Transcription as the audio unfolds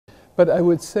But I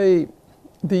would say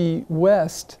the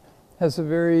West has a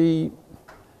very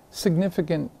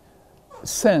significant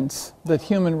sense that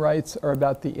human rights are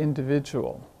about the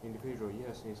individual. Individual,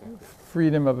 yes, exactly.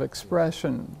 Freedom of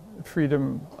expression,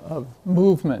 freedom of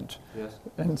movement, Yes.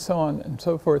 and so on and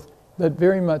so forth. That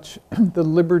very much the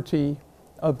liberty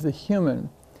of the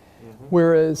human.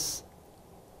 Whereas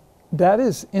that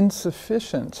is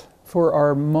insufficient for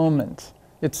our moment.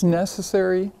 It's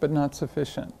necessary, but not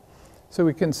sufficient. So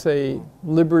we can say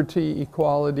liberty,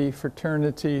 equality,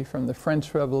 fraternity from the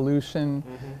French Revolution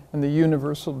and the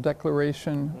Universal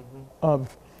Declaration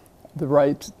of the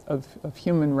rights of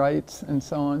human rights and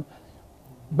so on.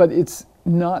 But it's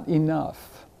not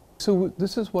enough. So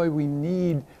this is why we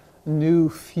need a new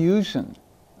fusion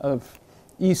of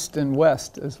East and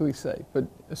West, as we say, but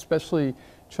especially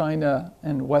China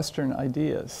and Western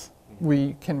ideas.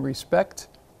 We can respect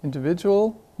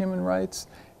individual human rights,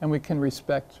 and we can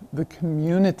respect the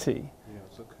community, Yeah,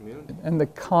 so community. and the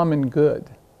common good.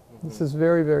 This is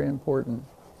very, very important.